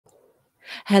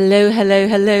Hello, hello,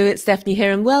 hello. It's Stephanie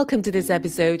here, and welcome to this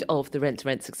episode of the Rent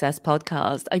Success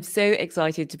podcast. I'm so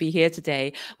excited to be here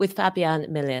today with Fabienne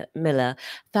Miler.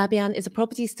 Fabienne is a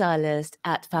property stylist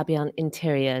at Fabienne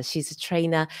Interior. She's a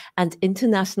trainer and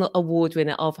international award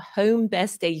winner of Home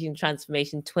Best Staging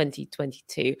Transformation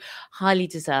 2022. Highly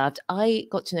deserved. I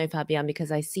got to know Fabienne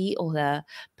because I see all her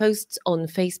posts on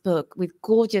Facebook with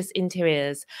gorgeous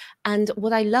interiors. And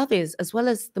what I love is, as well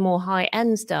as the more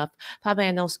high-end stuff,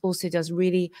 Fabienne also does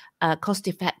really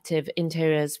cost-effective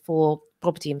interiors for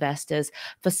property investors,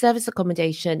 for service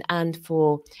accommodation, and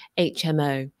for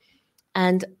HMO.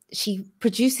 And she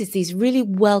produces these really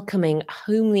welcoming,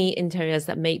 homely interiors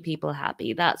that make people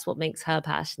happy. That's what makes her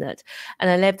passionate. And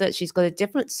I love that she's got a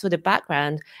different sort of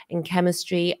background in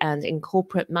chemistry and in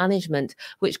corporate management,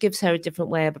 which gives her a different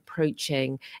way of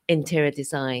approaching interior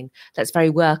design that's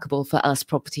very workable for us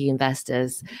property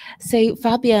investors. So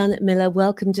Fabienne Miler,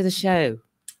 welcome to the show.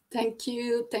 Thank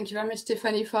you. Thank you very much,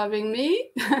 Stephanie, for having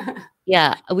me.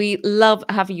 Yeah, we love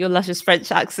having your luscious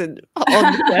French accent on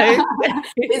the show.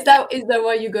 Is that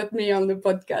why you got me on the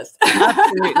podcast?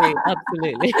 Absolutely,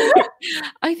 absolutely.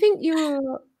 I think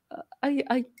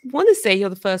I want to say you're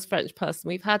the first French person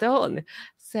we've had on.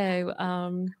 So,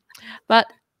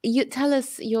 but you tell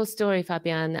us your story,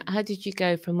 Fabienne. How did you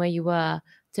go from where you were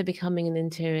to becoming an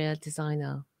interior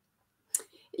designer?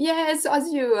 Yes,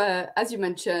 as you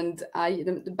mentioned,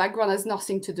 the background has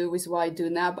nothing to do with what I do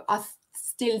now, but I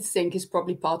still think is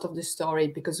probably part of the story,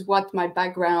 because what my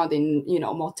background in,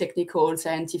 more technical,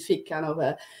 scientific kind of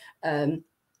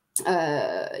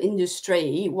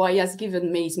industry, what it has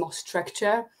given me is more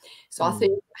structure. So I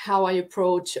think how I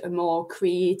approach a more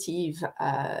creative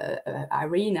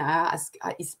arena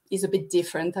is a bit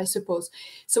different, I suppose.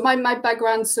 So my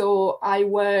background, so I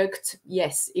worked,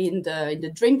 yes, in the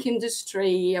drink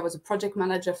industry. I was a project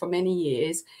manager for many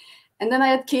years. And then I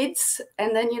had kids,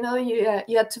 and then,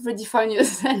 you had to redefine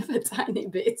yourself a tiny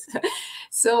bit.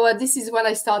 So this is when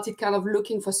I started kind of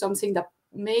looking for something that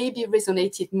maybe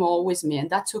resonated more with me, and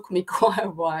that took me quite a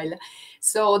while.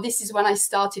 So this is when I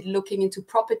started looking into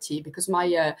property, because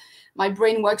my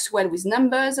brain works well with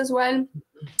numbers as well.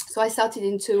 So I started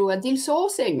into deal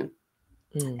sourcing.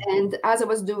 And as I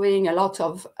was doing a lot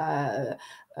of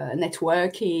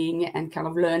networking and kind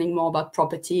of learning more about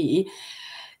property,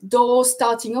 doors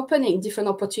starting opening, different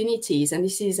opportunities. And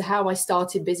this is how I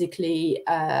started basically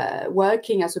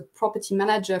working as a property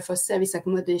manager for service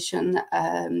accommodation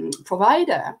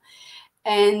provider.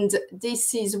 And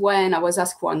this is when I was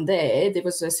asked one day, there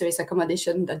was a service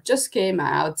accommodation that just came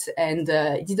out, and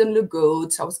it didn't look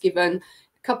good. So I was given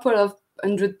a couple of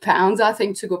 £100, I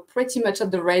think, to go pretty much at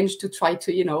the range to try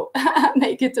to,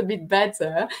 make it a bit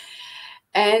better.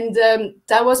 And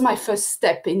that was my first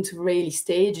step into really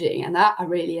staging, and that I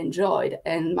really enjoyed.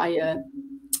 And my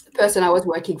person I was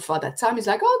working for at that time is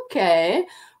like, okay,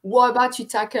 what about you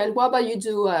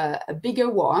do a bigger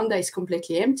one that is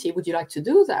completely empty? Would you like to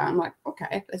do that? I'm like,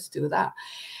 okay, let's do that.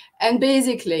 And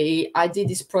basically, I did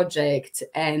this project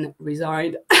and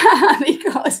resigned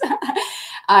because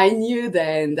I knew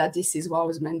then that this is what I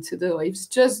was meant to do. It was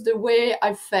just the way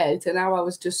I felt, and how I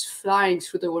was just flying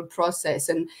through the whole process.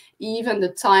 And even the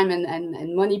time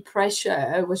and money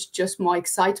pressure was just more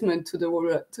excitement to the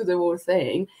whole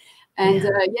thing. And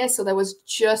so that was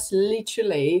just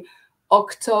literally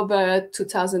October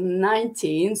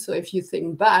 2019. So if you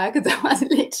think back, that was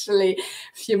literally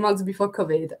a few months before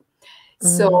COVID.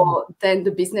 So then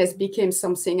the business became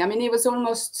something, I mean, it was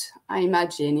almost, I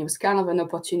imagine, it was kind of an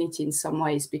opportunity in some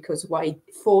ways, because what it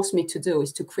forced me to do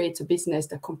is to create a business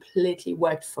that completely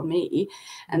worked for me.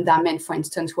 And that meant, for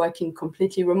instance, working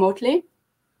completely remotely,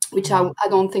 which I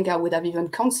don't think I would have even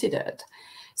considered.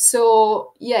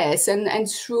 So yes, and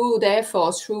through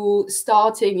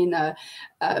starting in a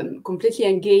completely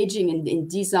engaging in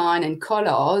design and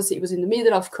colors, it was in the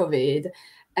middle of COVID.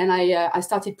 And I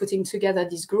started putting together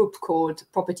this group called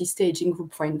Property Staging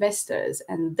Group for Investors.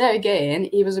 And there again,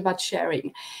 it was about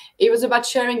sharing. It was about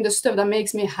sharing the stuff that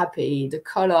makes me happy, the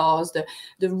colors,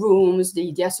 the rooms,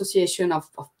 the association of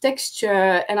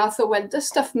texture. And I thought, well, this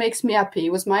stuff makes me happy.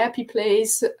 It was my happy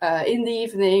place in the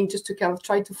evening, just to kind of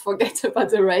try to forget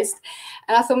about the rest.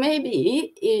 And I thought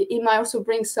maybe it might also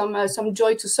bring some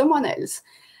joy to someone else.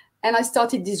 And I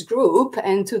started this group,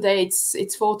 and today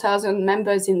it's 4,000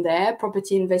 members in there,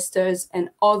 property investors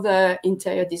and other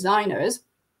interior designers.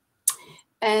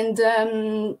 And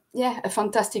a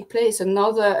fantastic place,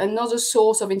 another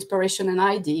source of inspiration and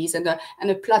ideas, and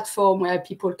a platform where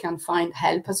people can find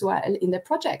help as well in their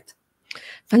project.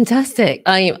 Fantastic.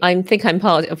 I think I'm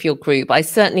part of your group. I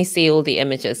certainly see all the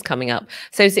images coming up.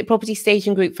 So is it Property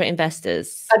Staging Group for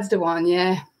Investors? That's the one,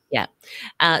 yeah. Yeah.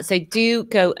 So do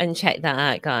go and check that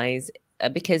out, guys.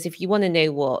 Because if you want to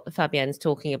know what Fabienne's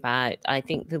talking about, I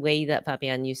think the way that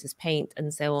Fabienne uses paint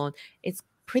and so on, it's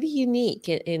pretty unique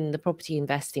in the property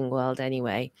investing world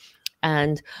anyway.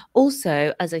 And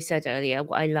also, as I said earlier,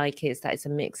 what I like is that it's a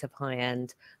mix of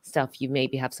high-end stuff. You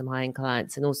maybe have some high-end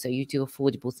clients, and also you do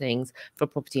affordable things for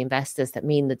property investors that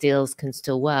mean the deals can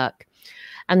still work.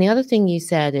 And the other thing you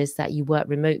said is that you work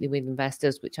remotely with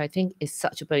investors, which I think is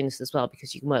such a bonus as well,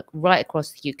 because you can work right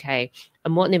across the UK.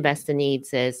 And what an investor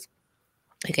needs is,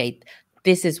 okay,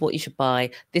 this is what you should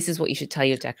buy. This is what you should tell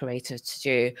your decorator to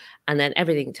do. And then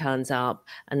everything turns up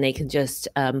and they can just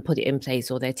put it in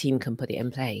place, or their team can put it in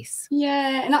place.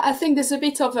 Yeah, and I think there's a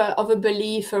bit of a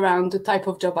belief around the type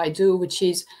of job I do, which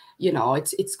is, you know,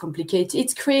 it's complicated,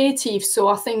 it's creative. So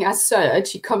I think as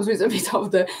such, it comes with a bit of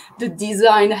the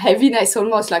design heaviness,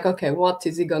 almost like, okay, what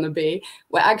is it going to be?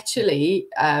 Where actually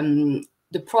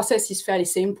the process is fairly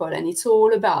simple, and it's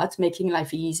all about making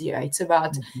life easier. It's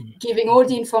about giving all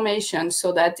the information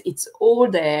so that it's all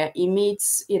there. It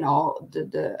meets, you know,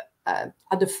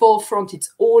 at the forefront.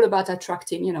 It's all about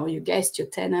attracting, you know, your guests, your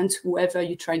tenants, whoever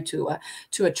you're trying to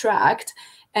attract,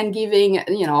 and giving,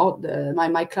 you know,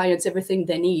 my clients everything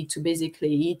they need to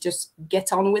basically just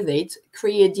get on with it,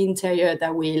 create the interior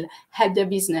that will help their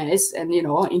business and, you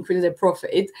know, increase their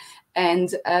profit,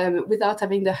 and without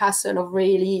having the hassle of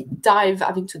really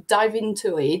having to dive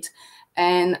into it.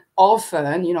 And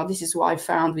often, you know, this is what I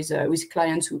found with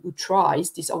clients who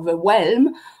tries this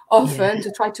overwhelm often to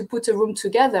try to put a room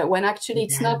together, when actually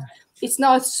it's not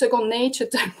a second nature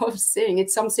type of thing.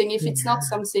 It's something, if it's not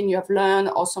something you have learned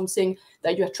or something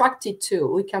that you're attracted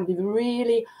to, it can be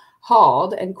really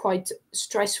hard and quite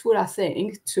stressful, I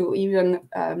think, to even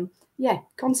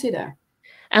consider.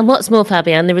 And what's more,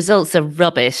 Fabienne, the results are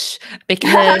rubbish,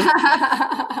 because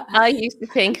I used to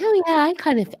think, oh yeah, I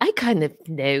kind of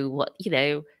know what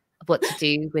to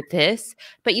do with this.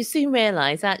 But you soon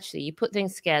realize, actually, you put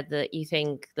things together that you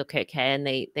think look okay, and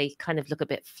they kind of look a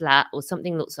bit flat, or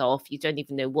something looks off. You don't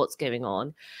even know what's going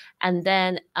on. And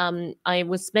then I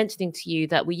was mentioning to you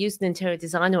that we used an interior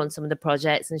designer on some of the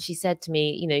projects, and she said to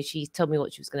me, you know, she told me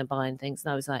what she was going to buy and things,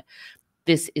 and I was like,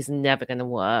 this is never going to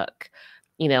work.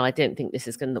 You know, I don't think this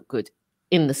is going to look good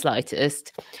in the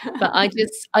slightest. But I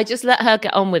just let her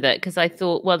get on with it, because I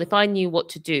thought, well, if I knew what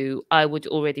to do, I would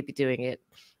already be doing it.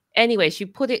 Anyway, she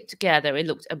put it together. It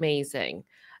looked amazing.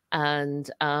 And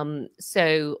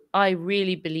so I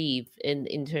really believe in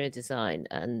interior design.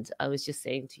 And I was just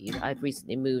saying to you, I've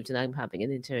recently moved and I'm having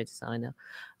an interior designer.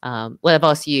 Well, I've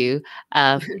asked you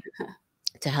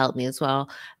to help me as well.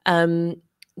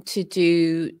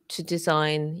 To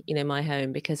design, you know, my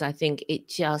home, because I think it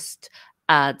just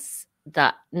adds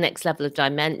that next level of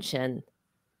dimension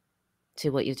to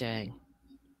what you're doing.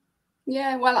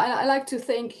 Yeah, well, I like to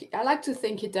think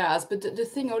it does, but the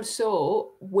thing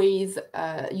also with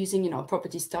using, you know, a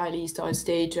property stylist or a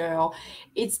stager, or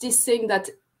it's this thing that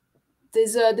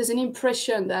there's an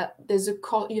impression that there's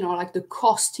you know, like the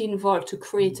cost involved to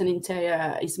create an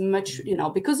interior is much, you know,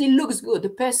 because it looks good. The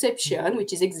perception,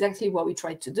 which is exactly what we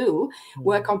try to do,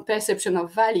 work on perception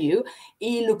of value.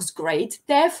 It looks great,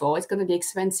 therefore it's going to be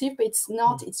expensive, but it's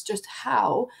not. It's just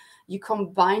how you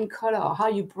combine color, how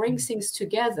you bring things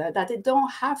together, that they don't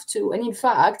have to. And in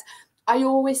fact, I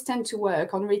always tend to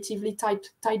work on relatively tight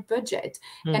budget.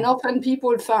 And often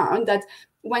people found that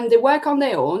when they work on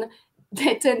their own,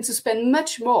 they tend to spend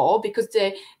much more because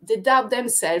they doubt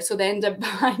themselves. So they end up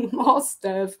buying more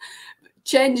stuff,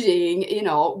 changing, you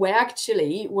know, where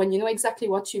actually when you know exactly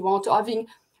what you want, or having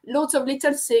lots of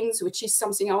little things, which is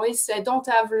something I always say, don't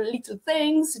have little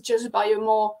things, just buy a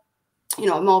more, you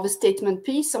know, more of a statement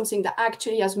piece, something that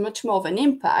actually has much more of an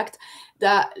impact,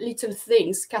 that little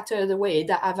things scattered away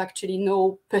that have actually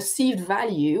no perceived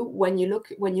value when you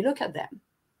look at them.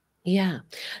 Yeah.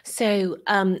 So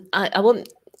I want,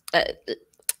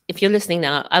 if you're listening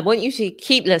now, I want you to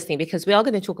keep listening, because we are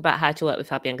going to talk about how to work with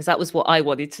Fabienne, because that was what I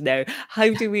wanted to know.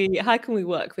 How can we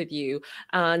work with you,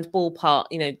 and ballpark,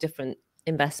 you know, different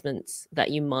investments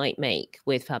that you might make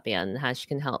with Fabienne and how she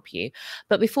can help you.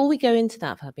 But before we go into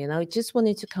that, Fabienne, I just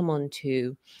wanted to come on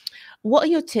to, what are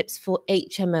your tips for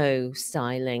HMO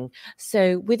styling?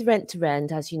 So with rent to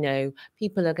rent, as you know,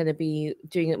 people are going to be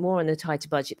doing it more on a tighter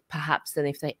budget, perhaps, than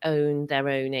if they own their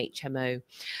own HMO.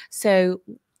 So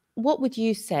what would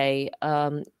you say?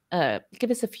 Give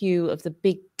us a few of the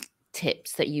big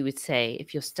tips that you would say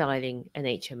if you're styling an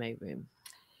HMO room.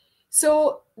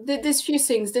 So there's few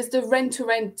things. There's the rent to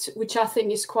rent, which I think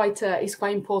is quite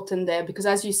important there, because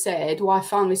as you said, what I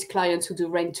found with clients who do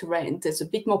rent to rent, there's a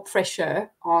bit more pressure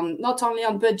on not only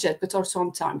on budget but also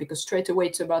on time, because straight away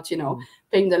it's about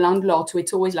paying the landlord. So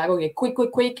it's always like, okay,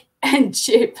 quick and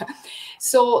cheap.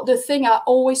 So the thing I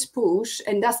always push,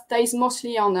 and that is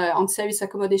mostly on service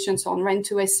accommodations, on rent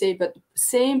to SA, but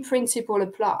same principle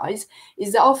applies,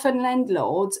 is that often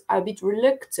landlords are a bit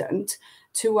reluctant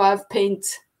to have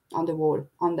paint on the wall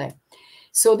on there.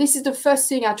 So this is the first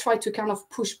thing I try to kind of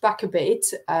push back a bit,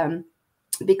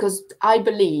 because I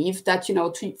believe that,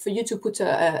 for you to put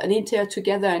an interior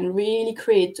together and really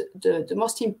create the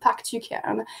most impact you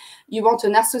can, you want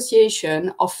an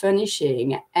association of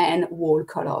furnishing and wall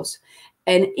colors.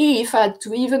 And if I had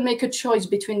to even make a choice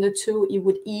between the two, it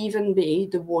would even be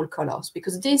the wall colors,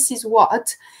 because this is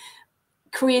what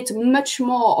create much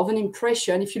more of an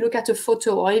impression. If you look at a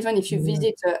photo, or even if you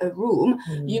visit a room,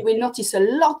 you will notice a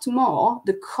lot more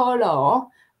the color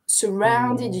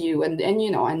surrounded you, and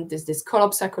there's this color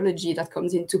psychology that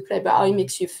comes into play, but how it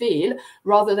makes you feel,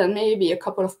 rather than maybe a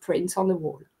couple of prints on the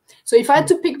wall. So if I had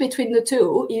to pick between the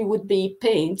two, it would be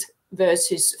paint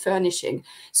versus furnishing.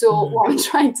 So what I'm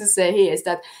trying to say here is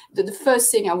that the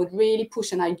first thing I would really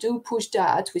push, and I do push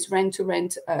that with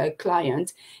rent-to-rent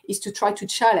client, is to try to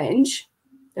challenge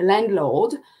the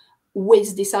landlord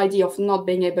with this idea of not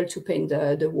being able to paint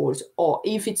the walls, or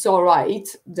if it's all right,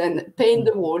 then paint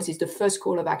the walls is the first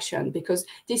call of action, because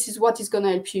this is what is going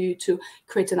to help you to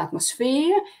create an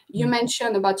atmosphere. You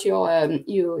mentioned about your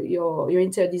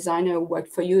interior designer who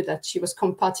worked for you, that she was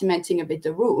compartmenting a bit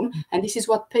the room, and this is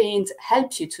what paint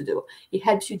helps you to do. It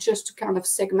helps you just to kind of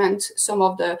segment some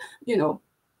of the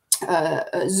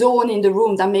zone in the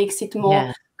room that makes it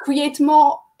more, create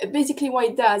more. Basically what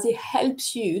it does, it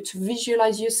helps you to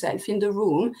visualize yourself in the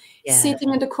room,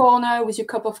 sitting in the corner with your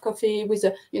cup of coffee, with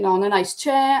on a nice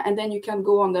chair, and then you can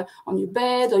go on your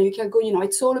bed, or you can go,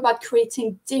 it's all about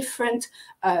creating different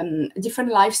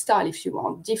lifestyle, if you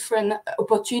want, different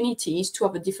opportunities to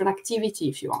have a different activity,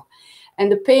 if you want.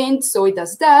 And the paint, so it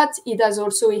does that. It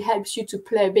helps you to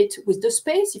play a bit with the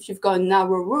space. If you've got a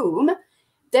narrow room,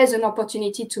 there's an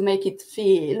opportunity to make it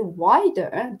feel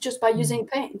wider just by using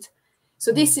paint.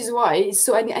 So this is why,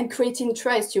 and create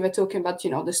interest. You were talking about,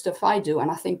 the stuff I do, and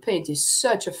I think paint is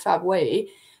such a fab way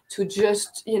to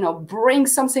just, bring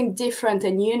something different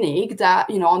and unique that,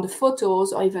 on the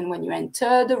photos, or even when you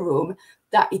enter the room,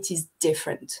 that it is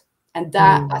different. And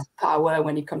that has power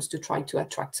when it comes to trying to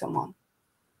attract someone.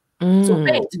 So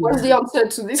paint, what's the answer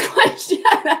to this question?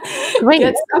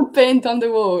 Get some paint on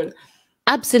the wall.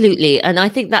 Absolutely. And I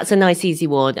think that's a nice, easy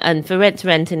one. And for rent to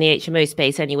rent in the HMO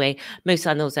space anyway, most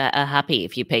landlords are happy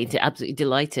if you paint it, absolutely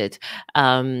delighted.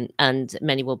 And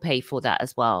many will pay for that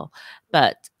as well.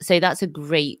 But so that's a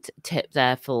great tip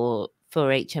there for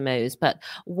HMOs. But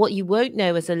what you won't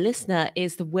know as a listener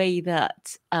is the way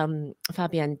that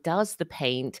Fabienne does the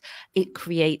paint. It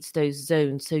creates those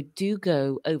zones. So do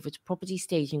go over to Property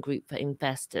Staging Group for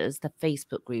Investors, the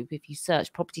Facebook group. If you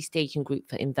search Property Staging Group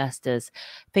for Investors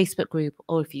Facebook group,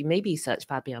 or if you maybe search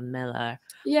Fabienne Miler.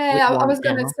 Yeah, I was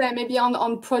going to say, maybe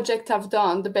on project I've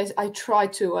done, the best, I try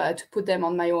to put them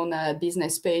on my own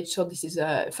business page. So this is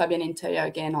Fabienne Interior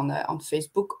again on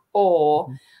Facebook, or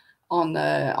on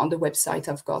the website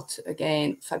I've got,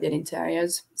 again, Fabienne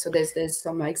Interiors. So there's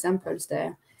some examples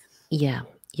there. Yeah.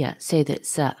 So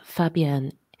that's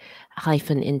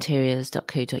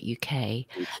Fabienne-interiors.co.uk,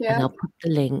 and I'll put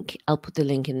the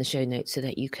link in the show notes so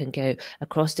that you can go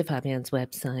across to Fabienne's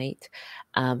website.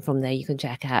 From there you can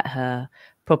check out her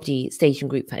Property Staging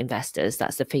Group for Investors.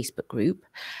 That's the Facebook group.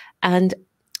 And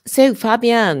so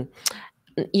Fabienne,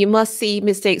 you must see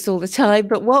mistakes all the time,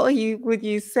 but what would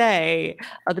you say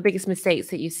are the biggest mistakes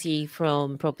that you see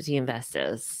from property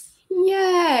investors?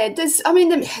 Yeah, there's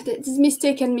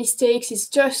mistake and mistakes. It's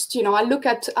just, I look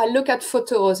at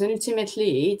photos, and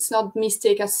ultimately it's not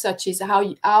mistake as such, is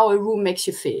how a room makes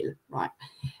you feel, right?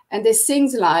 And there's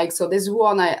things like, so there's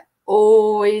one I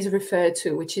always refer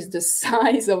to, which is the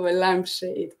size of a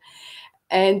lampshade.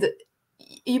 And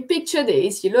you picture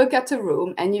this, you look at a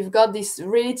room and you've got this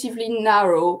relatively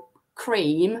narrow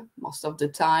cream, most of the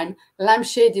time,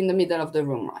 lampshade in the middle of the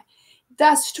room, right?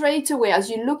 That straight away,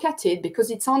 as you look at it, because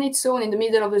it's on its own in the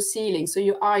middle of the ceiling, so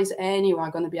your eyes anyway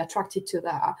are going to be attracted to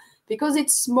that. Because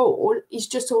it's small, it's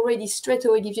just already straight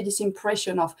away gives you this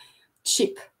impression of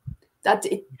cheap, that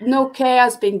no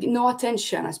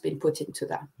attention has been put into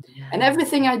that. Yeah. And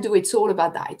everything I do, it's all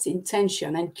about that. It's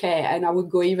intention and care. And I would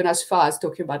go even as far as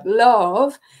talking about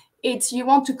love. It's, you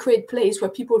want to create a place where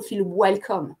people feel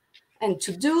welcome. And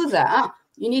to do that,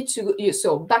 You need to,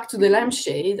 so back to the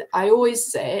lampshade, I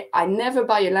always say, I never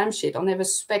buy a lampshade or never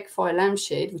spec for a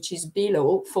lampshade which is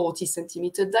below 40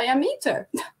 centimeter diameter.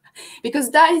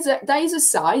 Because that is a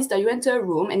size that you enter a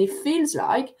room and it feels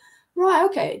like, right,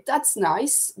 okay, that's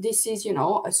nice. This is,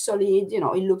 a solid,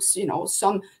 it looks,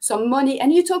 some money.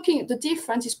 And you're talking, the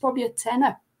difference is probably a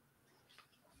tenner.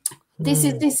 This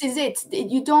is it.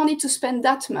 You don't need to spend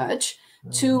that much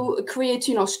to create,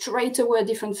 straight away a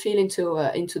different feel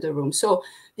into the room. So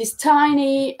this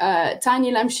tiny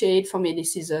lampshade, for me,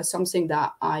 this is something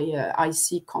that I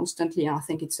see constantly, and I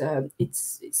think it's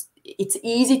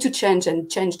easy to change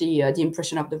the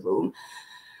impression of the room.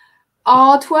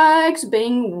 Artworks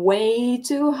being way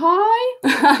too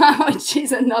high, which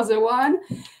is another one.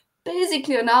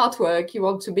 Basically, an artwork, you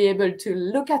want to be able to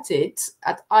look at it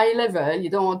at eye level. You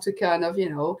don't want to kind of,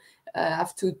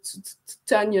 have to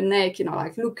turn your neck,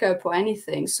 like look up or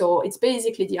anything. So it's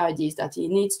basically the idea is that it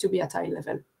needs to be at eye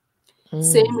level.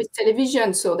 Same with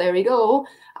television. So there we go.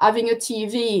 Having a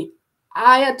TV,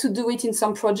 I had to do it in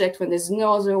some project when there's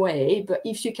no other way. But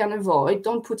if you can avoid,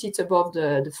 don't put it above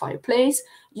the fireplace.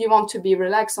 You want to be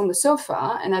relaxed on the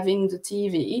sofa and having the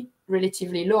TV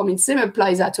relatively low. I mean, same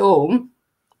applies at home.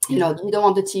 You don't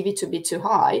want the TV to be too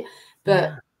high,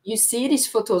 but you see these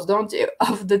photos, don't you,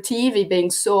 of the TV being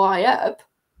so high up?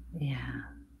 Yeah.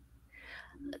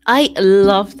 I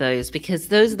love those because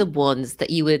those are the ones that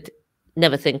you would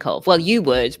never think of. Well, you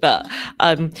would, but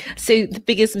so the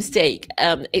biggest mistake,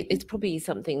 it's probably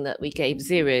something that we gave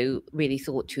zero really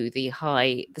thought to, the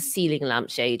ceiling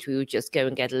lampshade. We would just go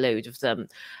and get a load of them,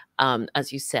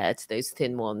 as you said, those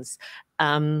thin ones.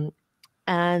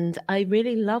 And I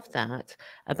really love that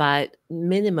about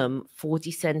minimum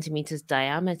 40 centimeters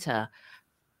diameter.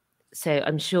 So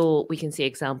I'm sure we can see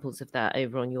examples of that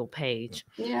over on your page.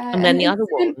 Yeah. And then the other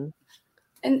one.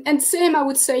 And same, I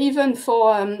would say, even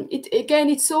for it again,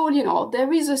 it's all,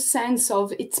 there is a sense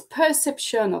of its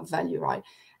perception of value, right?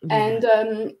 Yeah.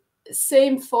 And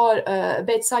same for a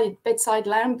bedside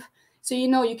lamp. So,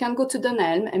 you can go to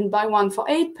Dunelm and buy one for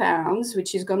 £8,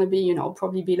 which is going to be,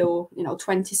 probably below,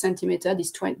 20 centimeter,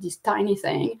 this tiny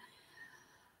thing.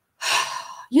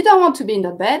 You don't want to be in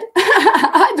that bed.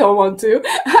 I don't want to.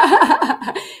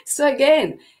 So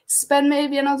again, spend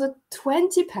maybe another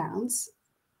 £20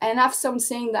 and have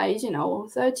something that is,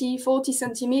 30, 40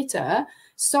 centimeter,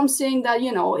 something that,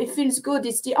 it feels good.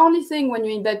 It's the only thing when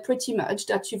you're in bed pretty much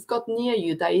that you've got near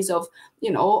you that is of,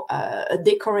 a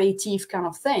decorative kind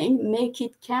of thing. Make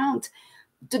it count.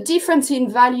 The difference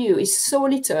in value is so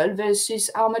little versus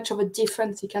how much of a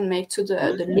difference it can make to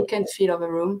the look and feel of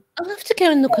a room. I'll have to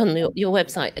go and look on your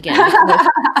website again.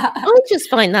 I just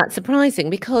find that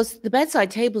surprising because the bedside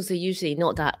tables are usually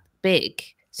not that big.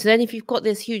 So then if you've got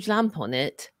this huge lamp on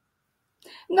it.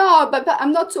 No, but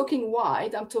I'm not talking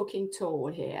wide. I'm talking tall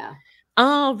here.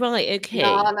 Oh, right. Okay.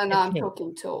 No, okay. I'm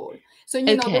talking tall. So,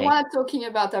 the one I'm talking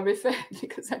about, I refer,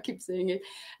 because I keep saying it,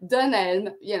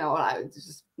 Dunelm, I was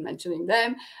just mentioning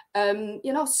them,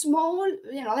 small,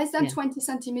 less than 20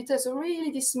 centimeters, so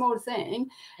really this small thing.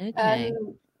 Okay.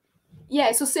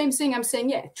 Yeah, so same thing, I'm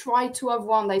saying, try to have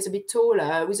one that is a bit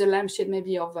taller with a lampshade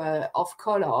maybe of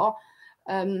color.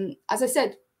 As I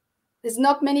said, there's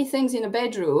not many things in a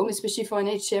bedroom, especially for an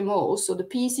HMO. So the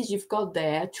pieces you've got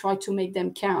there, try to make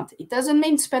them count. It doesn't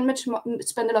mean spend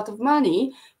a lot of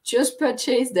money. Just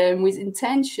purchase them with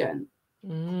intention.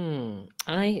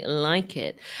 I like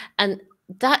it. And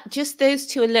that just those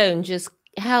two alone just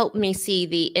help me see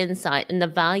the insight and the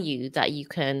value that you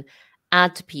can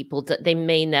add to people that they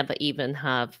may never even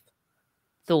have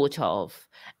thought of.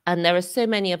 And there are so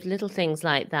many of little things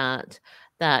like that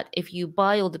if you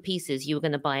buy all the pieces you were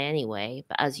going to buy anyway,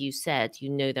 but as you said,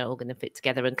 they're all going to fit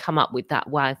together and come up with that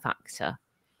wow factor.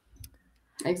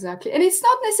 Exactly. And it's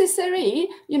not necessary,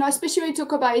 especially when you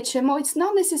talk about HMO, it's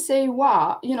not necessary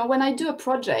wow. When I do a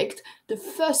project, the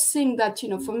first thing that,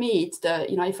 for me, it's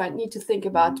if I need to think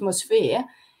about atmosphere,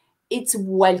 it's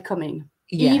welcoming,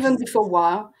 even before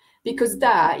wow. Because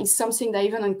that is something that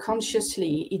even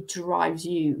unconsciously, it drives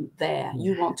you there.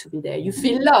 You want to be there. You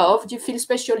feel loved, you feel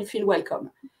special, you feel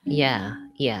welcome. Yeah.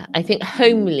 I think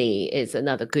homely is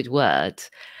another good word.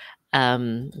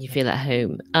 You feel at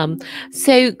home.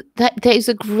 So that is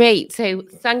a great. So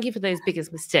thank you for those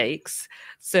biggest mistakes.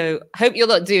 So hope you're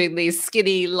not doing these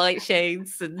skinny light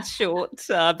shades and short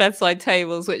bedside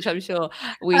tables, which I'm sure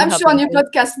I'm sure on your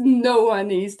podcast no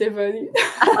one is, Stephanie.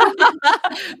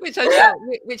 which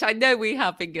I know we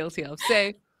have been guilty of.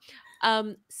 So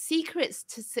secrets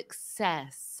to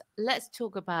success. Let's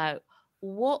talk about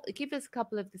give us a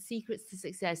couple of the secrets to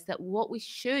success that what we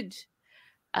should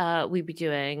we be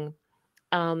doing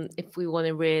if we want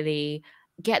to really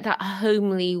get that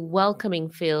homely, welcoming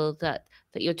feel that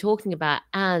you're talking about,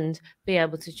 and be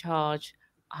able to charge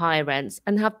higher rents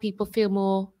and have people feel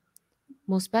more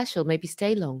special, maybe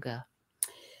stay longer?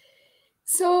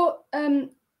 So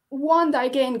one that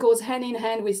again goes hand in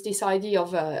hand with this idea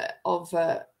of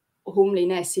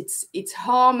homeliness. It's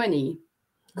harmony,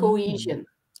 cohesion.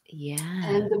 Yeah.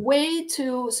 And the way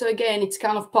to, so again, it's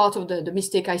kind of part of the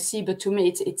mistake I see, but to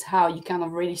me, it's how you kind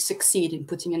of really succeed in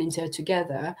putting an interior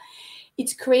together.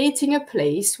 It's creating a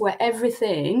place where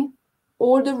everything,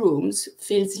 all the rooms,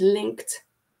 feels linked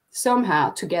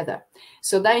somehow together.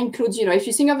 So that includes, if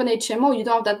you think of an HMO, you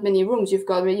don't have that many rooms. You've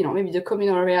got, maybe the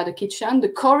communal area, the kitchen, the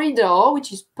corridor,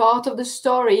 which is part of the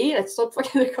story. Let's not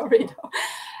forget the corridor,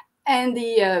 and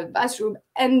the bathroom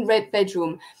and red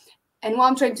bedroom. And what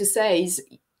I'm trying to say is,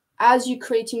 as you're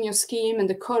creating your scheme and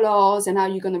the colors and how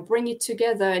you're going to bring it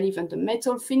together, and even the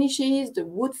metal finishes, the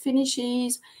wood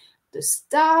finishes, the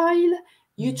style,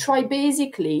 you try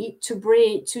basically to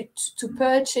bring to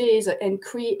purchase and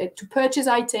create, to purchase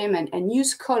item and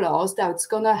use colors that's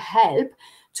going to help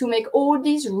to make all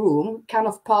these rooms kind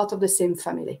of part of the same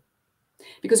family.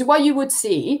 Because what you would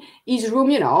see is room,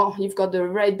 you've got the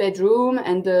red bedroom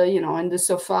and the, and the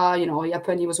sofa,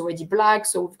 Japan was already black.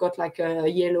 So we've got like a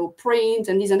yellow print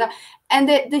and this and that. And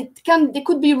they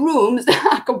could be rooms that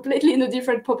are completely in a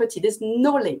different property. There's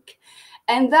no link.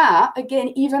 And that, again,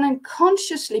 even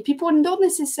unconsciously, people don't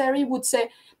necessarily would say,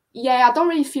 yeah, I don't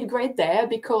really feel great there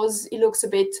because it looks a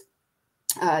bit,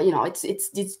 it's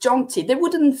disjointed. They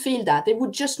wouldn't feel that. They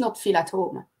would just not feel at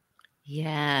home.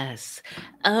 Yes.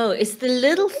 Oh, it's the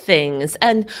little things.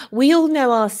 And we all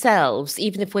know ourselves,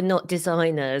 even if we're not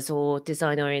designers or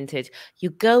design oriented,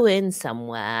 you go in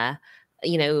somewhere,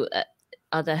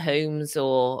 other homes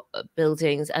or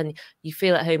buildings, and you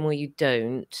feel at home or you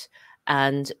don't.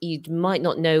 And you might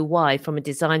not know why. From a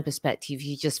design perspective,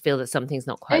 you just feel that something's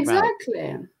not quite right.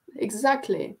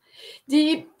 Exactly.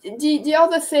 The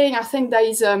other thing I think that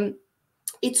is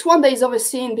it's one that is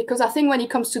overseen, because I think when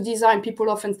it comes to design, people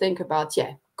often think about,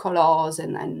 colors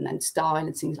and style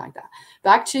and things like that. But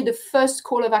actually, the first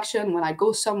call of action when I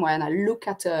go somewhere and I look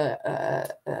at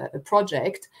a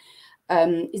project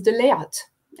is the layout.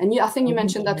 And I think you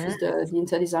mentioned that with the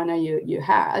interior designer you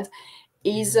had,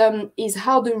 is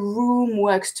how the room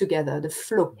works together, the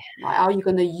flow, right? How you're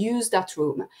going to use that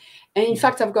room. And in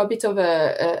fact, I've got a bit of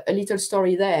a little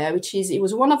story there, which is, it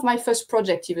was one of my first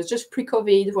projects. It was just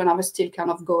pre-COVID, when I was still kind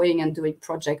of going and doing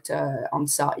project on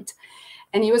site.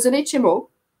 And it was an HMO.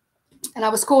 And I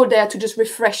was called there to just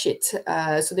refresh it.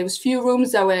 So there was few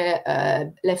rooms that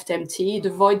were left empty. The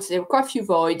voids, there were quite a few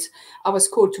voids. I was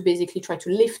called to basically try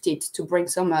to lift it to bring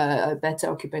some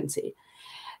better occupancy.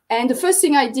 And the first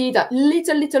thing I did, that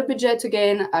little budget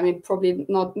again, I mean, probably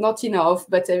not enough,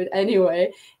 but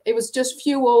anyway, it was just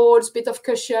few walls, bit of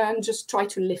cushion, just try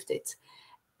to lift it.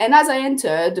 And as I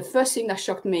entered, the first thing that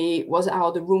shocked me was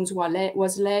how the rooms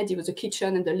was laid. It was the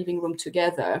kitchen and the living room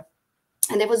together.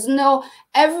 And there was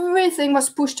everything was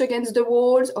pushed against the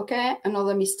walls. Okay,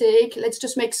 another mistake. Let's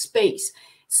just make space.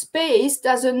 Space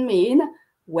doesn't mean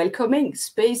welcoming.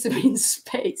 Space means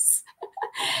space.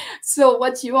 So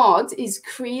what you want is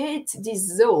create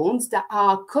these zones that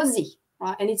are cozy,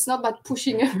 right? And it's not about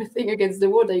pushing everything against the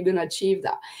wall that you're going to achieve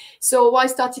that. So what I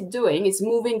started doing is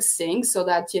moving things so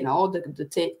that,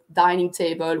 the dining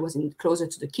table was closer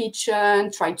to the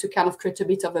kitchen, trying to kind of create a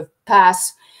bit of a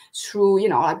pass through,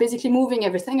 like basically moving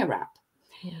everything around.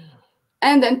 Yeah.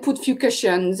 And then put few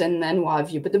cushions and then what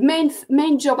have you. But the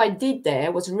main job I did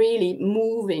there was really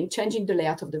changing the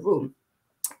layout of the room.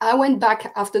 I went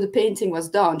back after the painting was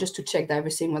done just to check that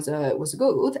everything was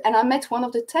good. And I met one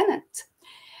of the tenants.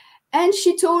 And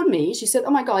she told me, she said,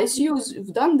 oh my God,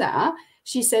 you've done that.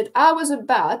 She said, I was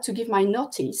about to give my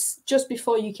notice just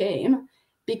before you came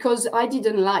because I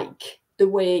didn't like the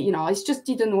way, it just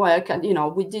didn't work. And,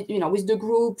 we did, with the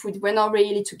group, we were not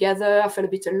really together. I felt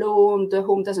a bit alone. The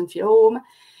home doesn't feel home.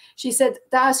 She said,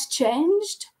 that's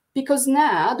changed. Because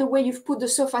now, the way you've put the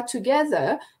sofa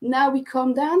together, now we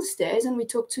come downstairs and we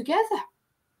talk together.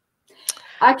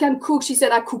 I can cook. She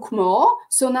said, I cook more.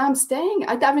 So now I'm staying.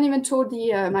 I haven't even told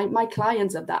my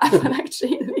clients of that, but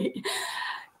actually.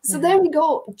 So there we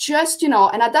go. Just, and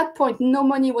at that point, no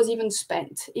money was even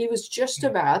spent. It was just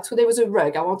about, so there was a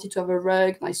rug. I wanted to have a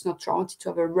rug. No, it's not true. I wanted to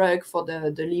have a rug for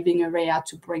the living area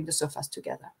to bring the sofas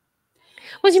together.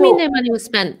 What do you mean no money was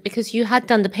spent? Because you had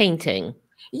done the painting.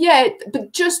 Yeah,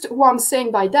 but just what I'm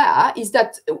saying by that is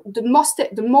that the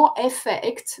more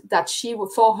effect that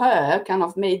for her kind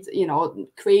of made,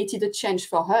 created a change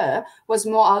for her was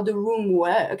more how the room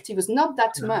worked. It was not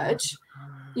that much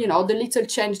you know, the little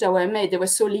change that were made, they were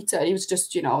so little. It was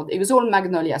just, you know, it was all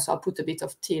magnolia, so I put a bit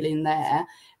of teal in there.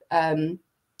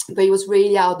 But it was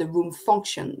really how the room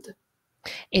functioned.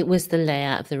 It was the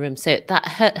layout of the room. So that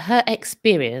her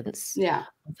experience Yeah.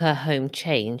 of her home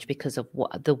changed because of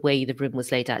what the way the room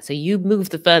was laid out. So you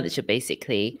moved the furniture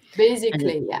basically.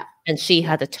 Basically, yeah. And she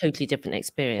had a totally different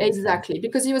experience. Exactly,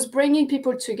 because he was bringing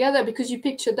people together. Because you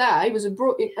picture that it was a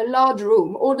large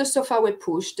room. All the sofa were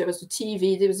pushed. There was a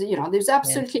TV. There was, you know, there was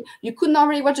absolutely, you could not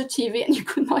really watch a TV, and you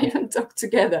could not even talk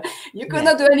together. You could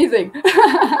not do anything.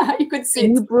 You could sit.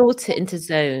 You brought it into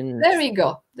zones. There we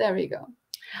go. There we go.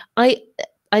 I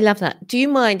love that. Do you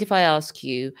mind if I ask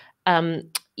you?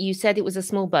 You said it was a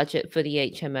small budget for the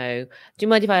HMO. Do you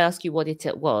mind if I ask you what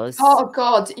it was? Oh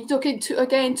God, you're talking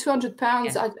again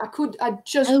 £200. Yeah. I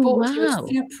just bought a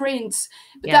few prints,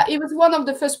 but that it was one of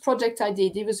the first projects I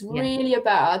did. It was really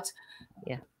about.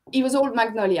 It was all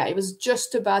magnolia. It was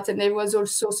just about, and there was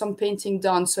also some painting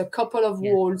done. So a couple of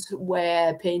walls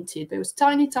were painted. But it was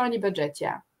tiny budget.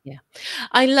 Yeah. Yeah,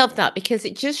 I love that because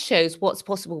it just shows what's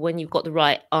possible when you've got the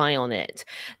right eye on it.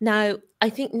 Now, I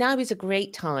think now is a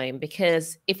great time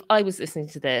because if I was listening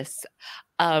to this,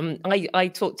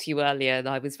 I talked to you earlier and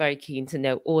I was very keen to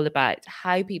know all about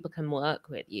how people can work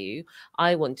with you.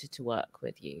 I wanted to work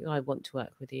with you. I want to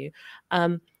work with you.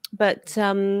 But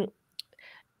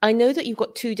I know that you've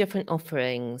got two different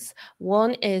offerings.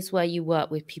 One is where you work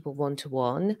with people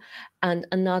one-to-one, and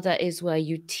another is where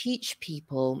you teach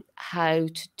people how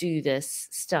to do this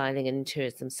styling and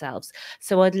interiors themselves.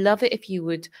 So I'd love it if you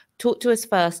would talk to us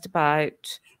first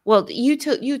about, well, you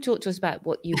talk to us about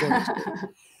what you want to do.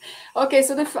 Okay,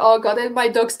 so oh God, and my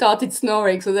dog started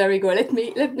snoring. So there we go. Let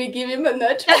me give him a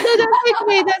nudge. No, that's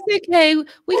okay. That's okay.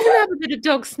 We can have a bit of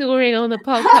dog snoring on the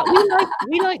podcast.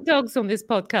 We like dogs on this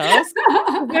podcast.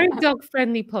 A very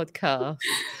dog-friendly podcast.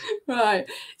 Right.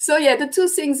 So yeah, the two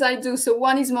things I do. So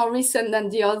one is more recent than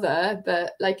the other,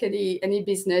 but like any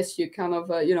business, you kind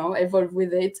of you know, evolve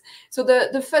with it. So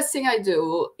the first thing I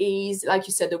do is, like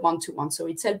you said, the one-to-one. So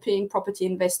it's helping property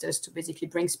investors to basically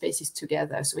bring spaces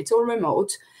together. So it's all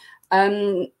remote.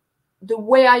 The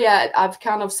way I've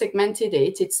kind of segmented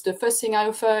it, it's the first thing I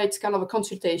offer, it's kind of a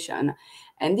consultation.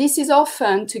 And this is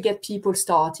often to get people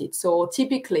started. So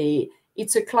typically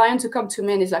it's a client who come to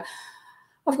me and is like,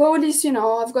 I've got all this, you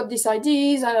know, I've got these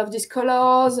ideas, I have these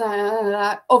colors,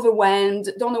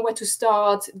 overwhelmed, don't know where to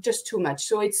start, just too much.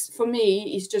 So it's, for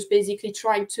me, it's just basically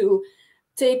trying to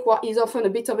take what is often a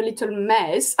bit of a little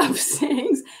mess of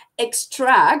things,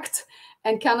 extract,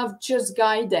 and kind of just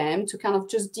guide them to kind of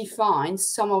just define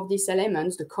some of these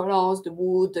elements, the colors, the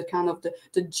wood, the kind of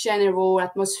the general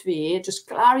atmosphere, just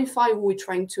clarify who we're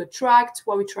trying to attract,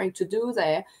 what we're trying to do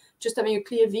there, just having a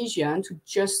clear vision to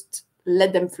just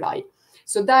let them fly.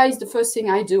 So that is the first thing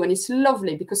I do. And it's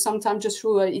lovely because sometimes just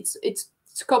through it's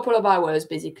a couple of hours,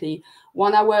 basically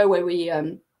 1 hour where we,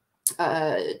 1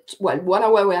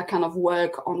 hour where I kind of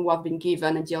work on what I've been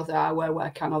given, and the other hour where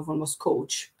I kind of almost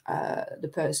coach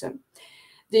the person.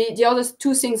 The other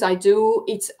two things I do,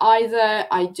 it's either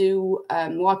I do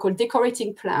what I call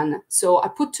decorating plan. So I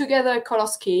put together a color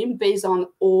scheme based on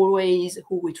always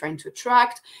who we're trying to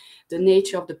attract, the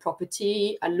nature of the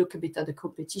property. I look a bit at the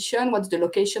competition, what's the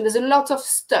location. There's a lot of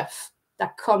stuff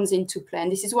that comes into play.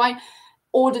 And this is why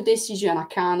all the decision are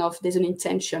kind of, there's an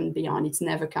intention behind. It's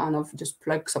never kind of just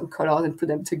plug some colors and put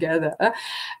them together.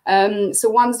 So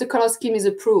once the color scheme is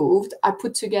approved, I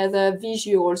put together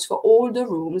visuals for all the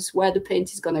rooms where the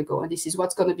paint is going to go. And this is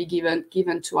what's going to be given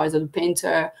to either the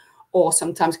painter or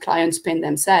sometimes clients paint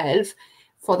themselves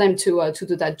for them to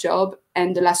do that job.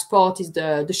 And the last part is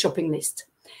the shopping list.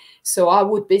 So I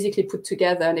would basically put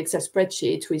together an Excel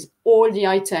spreadsheet with all the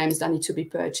items that need to be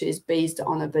purchased based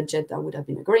on a budget that would have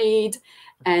been agreed.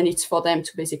 And it's for them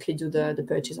to basically do the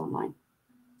purchase online.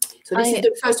 So this is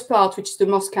the first part, which is the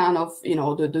most kind of, you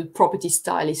know, the property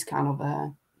stylist kind of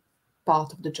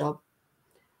part of the job.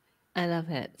 I love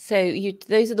it. So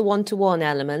those are the one-to-one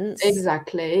elements.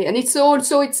 Exactly. And it's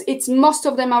also, it's most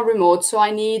of them are remote. So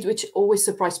I need, which always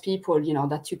surprise people, you know,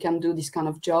 that you can do this kind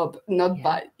of job, not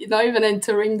by, not even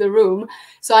entering the room.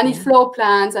 So I need floor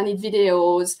plans, I need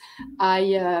videos,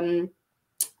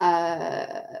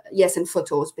 yes, and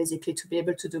photos basically to be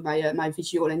able to do my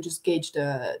visual and just gauge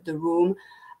the room.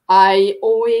 I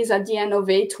always, at the end of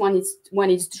it, when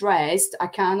it's dressed, I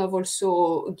kind of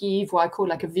also give what I call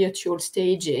like a virtual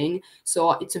staging.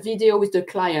 So it's a video with the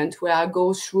client where I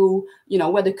go through, you know,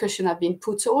 where the cushion have been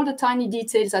put. So all the tiny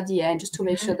details at the end, just to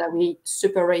make sure that we're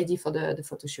super ready for the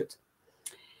photo shoot.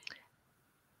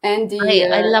 And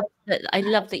I the love that. I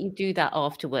love that you do that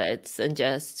afterwards and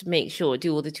just make sure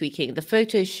do all the tweaking. The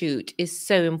photo shoot is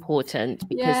so important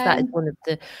because that yeah, is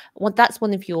that's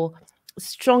one of your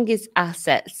strongest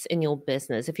assets in your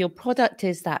business. If your product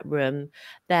is that room,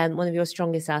 then one of your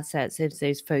strongest assets is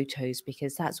those photos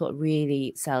because that's what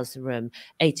really sells the room.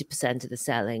 80% of the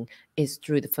selling is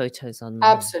through the photos online.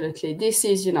 absolutely. This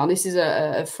is, this is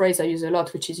a phrase I use a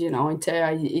lot, which is,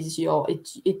 interior is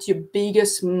it's your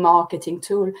biggest marketing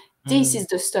tool. This is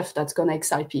the stuff that's going to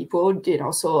excite people,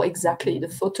 so exactly the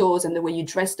photos and the way you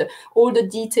dress, all the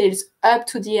details up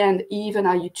to the end, even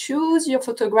how you choose your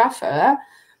photographer.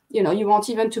 You want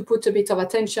even to put a bit of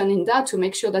attention in that to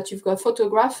make sure that you've got a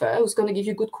photographer who's going to give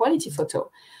you good quality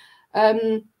photo.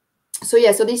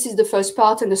 So this is the first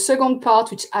part. And the second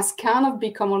part, which has kind of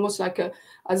become almost like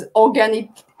as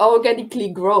organically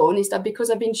grown, is that because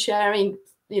I've been sharing,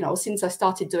 since I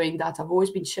started doing that, I've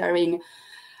always been sharing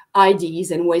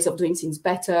ideas and ways of doing things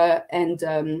better. And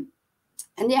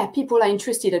people are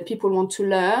interested and people want to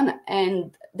learn.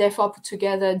 And therefore I put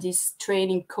together this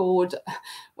training called,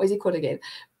 what is it called again?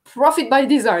 Profit by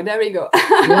Design. There we go.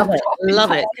 Love it.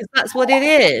 Love it. Because that's what it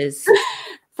is.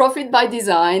 Profit by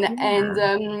Design. Yeah.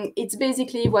 And it's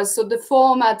basically so the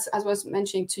format, as I was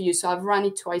mentioning to you, so I've run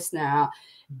it twice now.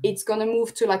 It's going to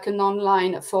move to like an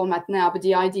online format now, but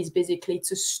the idea is basically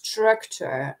to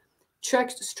structure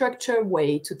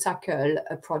way to tackle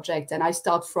a project. And I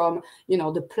start from,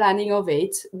 the planning of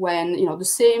it, when, the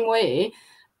same way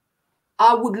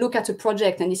I would look at a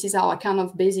project, and this is how I kind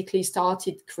of basically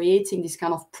started creating this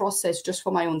kind of process just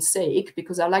for my own sake,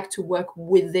 because I like to work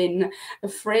within a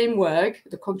framework,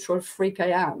 the control freak I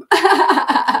am.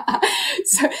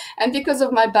 And because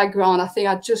of my background, I think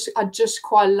I just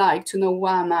quite like to know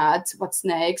where I'm at, what's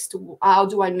next, how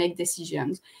do I make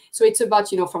decisions. So it's about,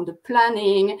 from the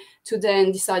planning to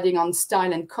then deciding on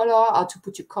style and color, how to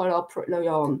put your color,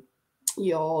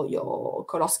 your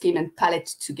color scheme and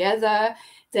palette together.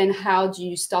 Then how do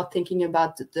you start thinking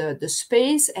about the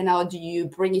space, and how do you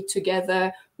bring it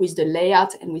together with the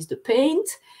layout and with the paint?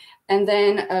 And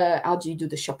then how do you do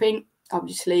the shopping,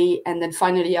 obviously? And then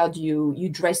finally, how do you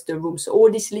dress the room? So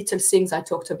all these little things I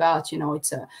talked about,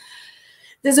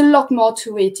 there's a lot more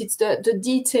to it. It's the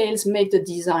details make the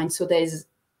design. So there's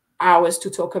hours to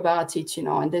talk about it,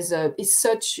 and it's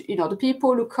such, the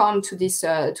people who come to this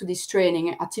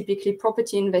training are typically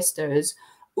property investors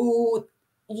who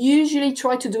usually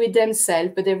try to do it themselves,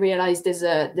 but they realize there's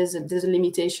a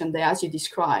limitation there, as you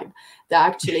described. They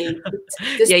actually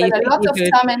they spend a lot of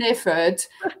time and effort,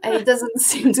 and it doesn't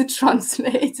seem to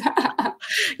translate.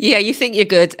 Yeah, you think you're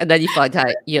good, and then you find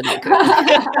out you're not good.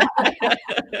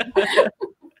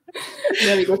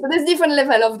 There we go. So there's different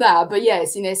level of that, but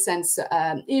yes, in a sense,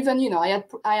 even I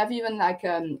have even like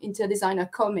interior designer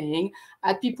coming,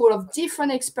 people of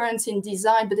different experience in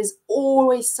design, but there's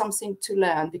always something to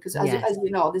learn, because as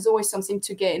you know, there's always something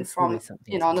to gain from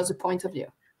another point of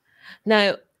view.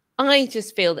 Now, I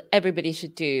just feel that everybody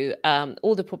should do,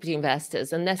 all the property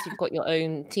investors, unless you've got your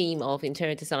own team of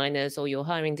interior designers or you're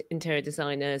hiring interior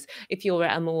designers. If you're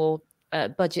at a more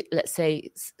budget, let's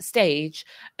say, stage,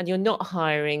 and you're not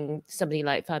hiring somebody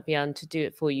like Fabienne to do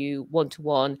it for you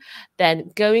one-to-one,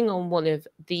 then going on one of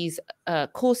these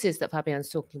courses that Fabienne's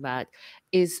talking about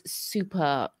is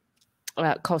super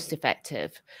cost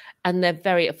effective, and they're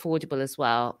very affordable as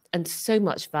well, and so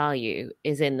much value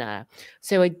is in there.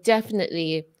 So I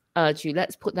definitely urge you,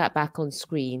 let's put that back on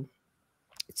screen,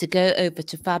 to go over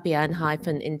to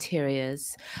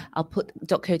Fabienne-Interiors. I'll put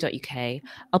 .co.uk.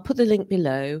 I'll put the link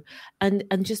below, and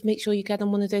just make sure you get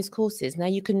on one of those courses. Now,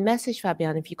 you can message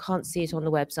Fabienne if you can't see it on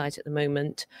the website at the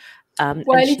moment. Well,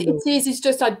 it is. It's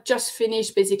just I just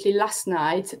finished basically last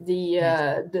night the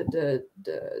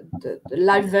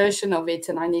live version of it,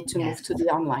 and I need to move to the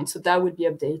online, so that will be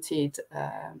updated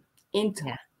in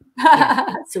time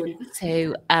soon.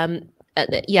 So so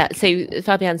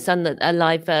Fabienne's done a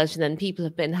live version, and people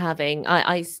have been having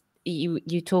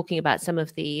you talking about some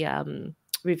of the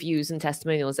reviews and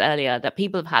testimonials earlier, that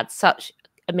people have had such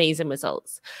amazing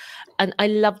results. And I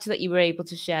loved that you were able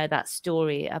to share that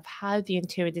story of how the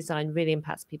interior design really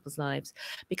impacts people's lives.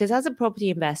 Because as a property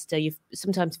investor, you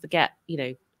sometimes forget,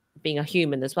 being a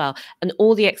human as well, and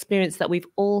all the experience that we've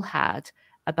all had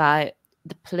about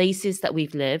the places that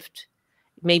we've lived.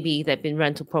 Maybe they've been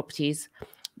rental properties,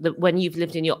 that when you've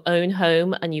lived in your own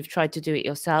home and you've tried to do it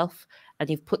yourself and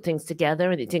you've put things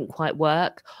together and it didn't quite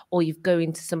work, or you've go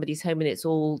into somebody's home and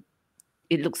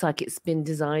it looks like it's been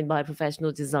designed by a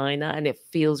professional designer and it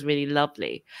feels really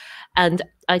lovely. And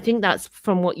I think that's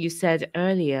from what you said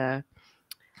earlier.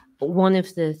 one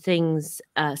of the things,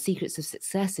 secrets of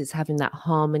success is having that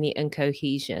harmony and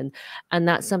cohesion. And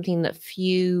that's something that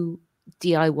few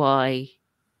DIY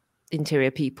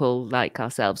interior people like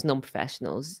ourselves,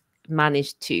 non-professionals,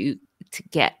 manage to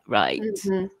get right.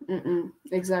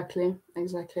 Exactly.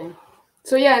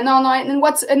 So yeah, no, and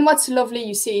what's lovely,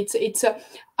 you see, it's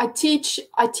I teach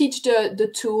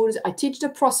the tools, I teach the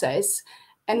process,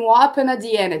 and what happened at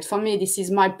the end. And for me, this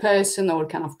is my personal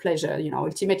kind of pleasure. You know,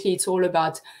 ultimately, it's all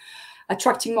about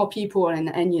attracting more people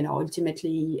and you know,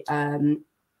 ultimately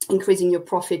increasing your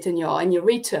profit and your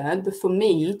return. But for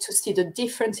me, to see the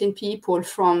difference in people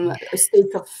from a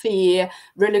state of fear,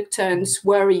 reluctance,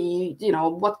 worry, you know,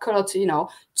 what color to, you know,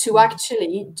 to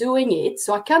actually doing it.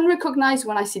 So I can recognize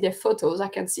when I see their photos, I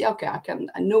can see, okay, I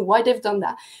know why they've done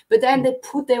that. But then they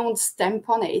put their own stamp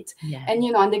on it. And,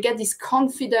 you know, and they get this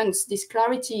confidence, this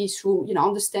clarity through, you know,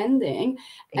 understanding.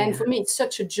 And for me, it's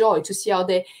such a joy to see how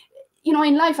they, you know,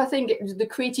 in life, I think the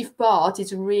creative part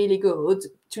is really good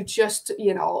to just,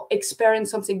 you know, experience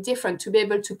something different, to be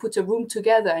able to put a room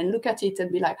together and look at it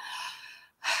and be like,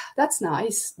 that's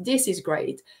nice. This is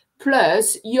great.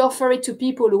 Plus, you offer it to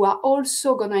people who are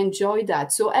also going to enjoy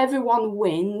that. So everyone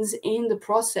wins in the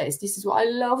process. This is what I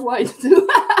love what I do.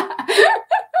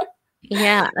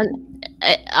 Yeah, and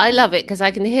I love it because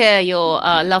I can hear your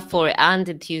love for it and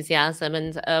enthusiasm.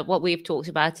 And what we've talked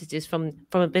about is from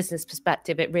a business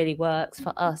perspective, it really works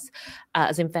for us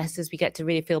as investors. We get to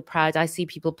really feel proud. I see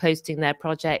people posting their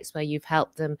projects where you've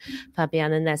helped them,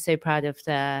 Fabienne, and they're so proud of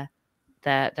their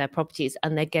properties,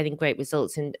 and they're getting great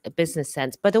results in a business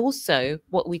sense. But also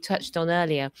what we touched on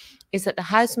earlier is that the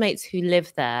housemates who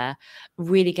live there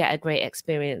really get a great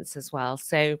experience as well.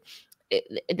 So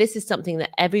this is something that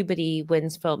everybody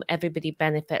wins from, everybody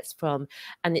benefits from,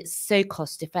 and it's so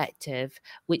cost effective,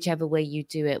 whichever way you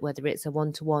do it, whether it's a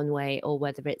one-to-one way or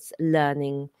whether it's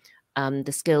learning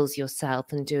the skills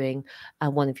yourself and doing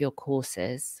one of your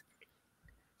courses.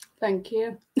 Thank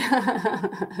you.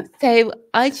 So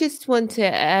I just want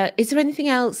to, is there anything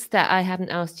else that I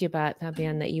haven't asked you about,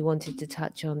 Fabienne, that you wanted to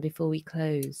touch on before we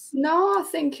close? No, I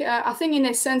think in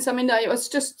a sense, I mean, it was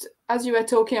just, as you were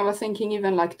talking, I was thinking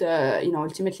even like the, you know,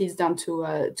 ultimately it's down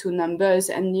to numbers.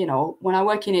 And, you know, when I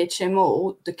work in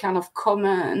HMO, the kind of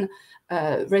common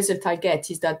result I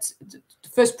get is that the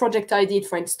first project I did,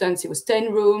 for instance, it was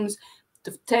 10 rooms.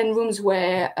 The 10 rooms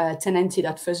were tenanted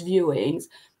at first viewings.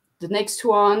 The next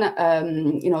one,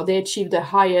 you know, they achieved the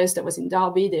highest. That was in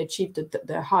Derby. They achieved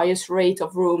the highest rate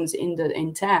of rooms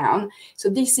in town.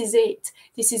 So this is it.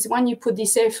 This is when you put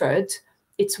this effort,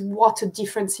 it's what a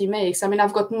difference it makes. I mean,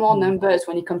 I've got more numbers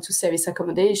when it comes to service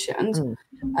accommodations,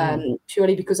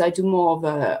 purely because I do more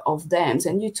of them.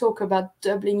 And you talk about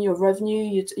doubling your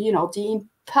revenue. You know, the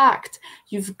impact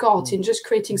you've got in just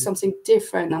creating something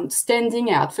different and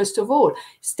standing out. First of all,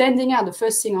 standing out, the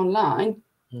first thing online.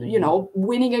 You know,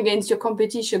 winning against your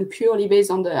competition purely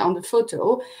based on the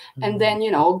photo, and then,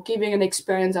 you know, giving an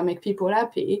experience that make people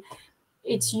happy.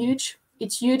 It's huge.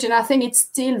 It's huge, and I think it's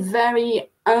still very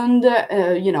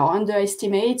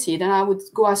underestimated. And I would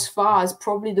go as far as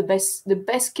probably the best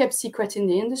kept secret in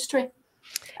the industry.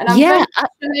 And I'm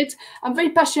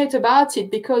very passionate about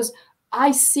it because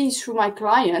I see through my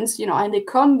clients, you know, and they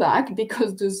come back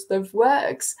because the stuff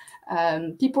works.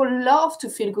 People love to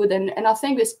feel good. And I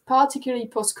think this, particularly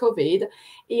post-COVID,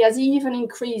 it has even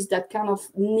increased that kind of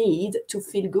need to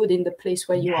feel good in the place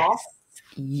where you are.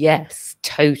 Yes,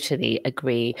 totally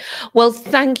agree. Well,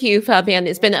 thank you, Fabienne.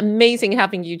 It's been amazing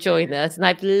having you join us. And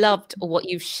I've loved what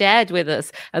you've shared with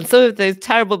us and some of those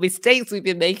terrible mistakes we've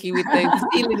been making with those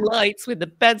ceiling lights, with the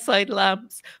bedside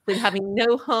lamps, with having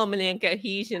no harmony and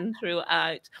cohesion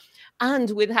throughout,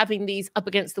 and with having these up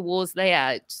against the walls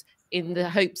layouts in the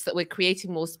hopes that we're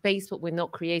creating more space, but we're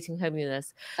not creating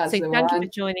homeliness. So thank you for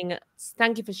joining us.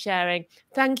 Thank you for sharing.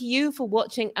 Thank you for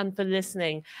watching and for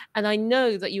listening. And I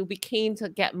know that you'll be keen to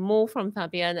get more from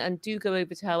Fabienne, and do go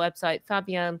over to her website,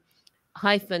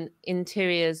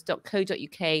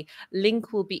 Fabienne-interiors.co.uk.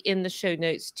 Link will be in the show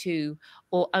notes too,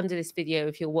 or under this video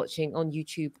if you're watching on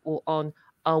YouTube or on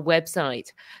our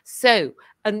website. So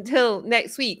until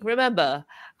next week, remember,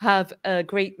 have a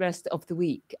great rest of the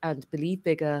week and believe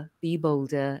bigger, be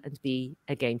bolder, and be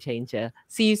a game changer.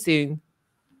 See you soon.